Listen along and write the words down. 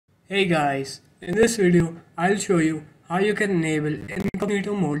Hey guys, in this video I'll show you how you can enable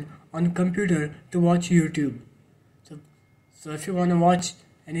incognito mode on computer to watch YouTube. So if you want to watch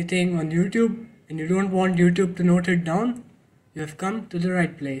anything on YouTube and you don't want YouTube to note it down, you have come to the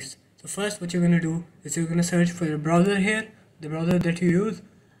right place. So first what you're going to do is you're going to search for your browser here, the browser that you use.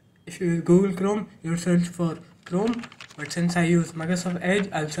 If you use Google Chrome, you'll search for Chrome, but since I use Microsoft Edge,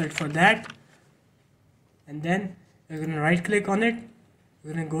 I'll search for that. And then you're going to right click on it.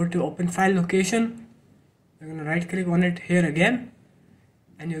 We're going to go to open file location. You're going to right click on it here again,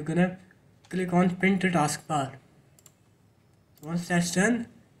 and you're going to click on pin to taskbar. Once that's done,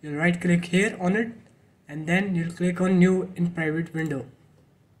 you'll right click here on it, and then you'll click on new in private window.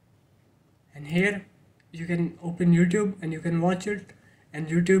 And here you can open YouTube and you can watch it, and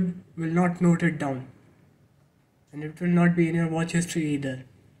YouTube will not note it down, and it will not be in your watch history either.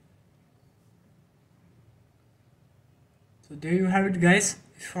 So there you have it guys.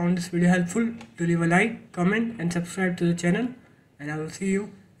 If you found this video helpful, do leave a like, comment and subscribe to the channel, and I will see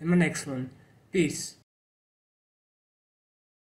you in my next one. Peace.